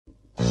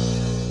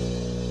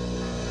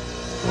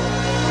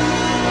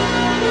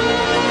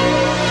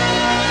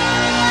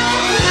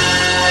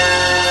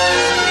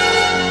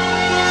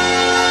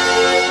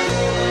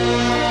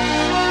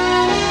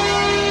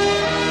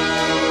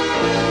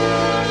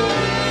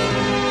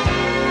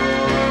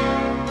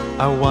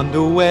I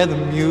wonder where the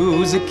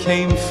music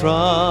came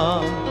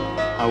from.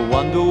 I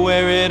wonder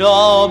where it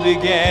all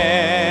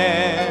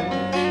began.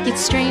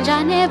 It's strange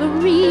I never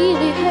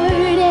really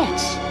heard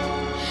it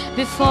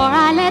before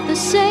I let the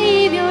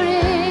Savior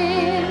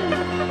in.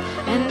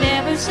 And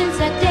ever since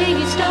that day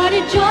he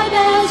started joy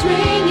bells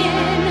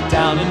ringing.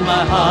 Down in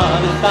my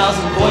heart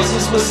 1,000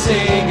 voices were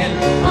singing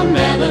A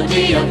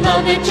melody of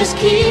love that just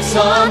keeps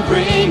on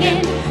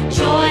bringing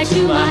joy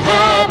to my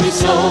happy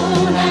soul.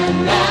 And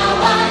now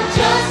I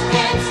just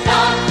can't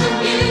stop the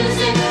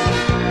music,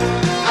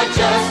 I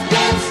just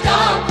can't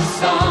stop the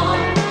song,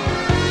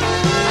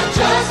 I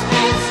just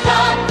can't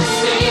stop the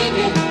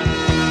singing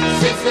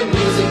since the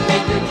music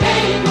maker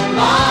came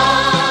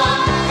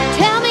along.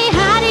 Tell me,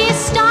 how do you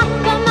stop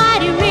the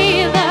mighty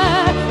river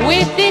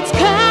with its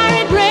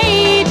current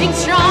raging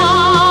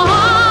strong?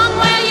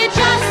 Well, you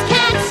just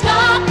can't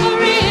stop the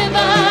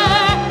river,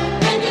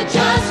 and you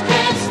just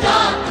can't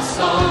stop the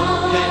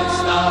song. Can't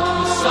stop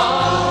the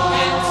song,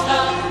 can't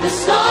stop The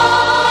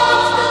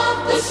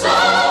song, the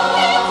song,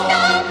 can't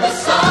stop the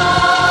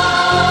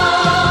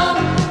song.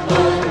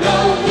 Oh no,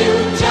 you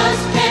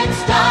just can't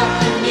stop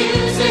the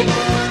music,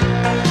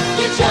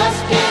 you just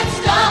can't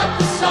stop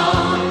the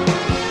song,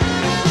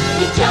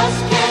 you just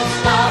can't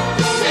stop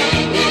the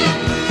singing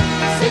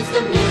since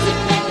the music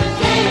maker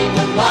came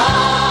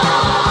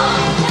along.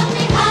 Tell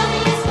me, how do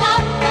you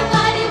stop the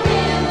mighty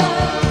river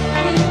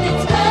with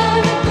its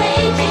current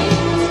raging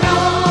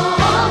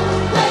strong?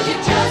 Well, you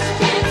just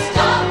can't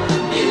stop the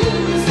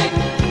music,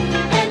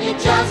 and you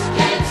just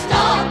can't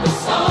stop the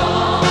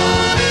song.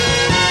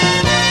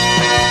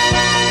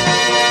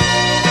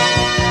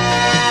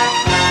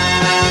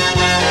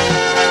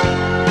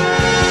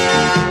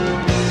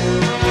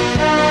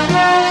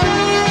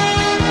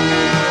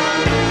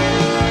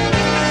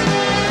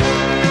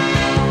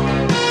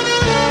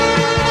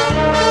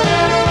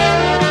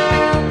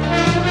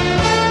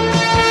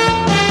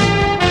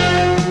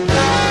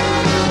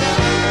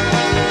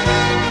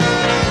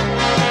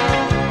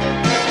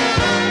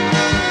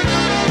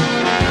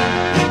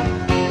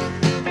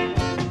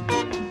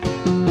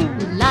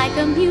 Like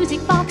a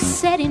music box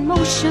set in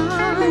motion,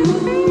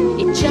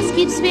 it just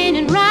keeps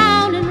spinning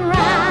round and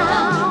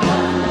round.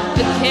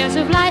 The cares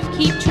of life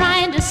keep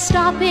trying to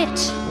stop it,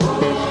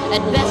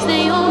 at best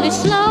they only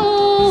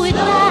slow it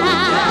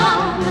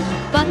down.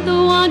 But the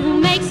one who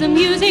makes the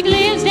music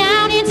lives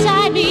down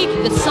inside me.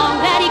 The song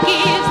that he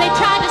gives, they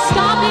tried to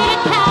stop it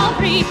at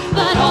Calvary,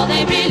 but all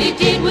they really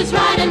did was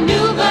write a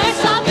new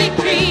verse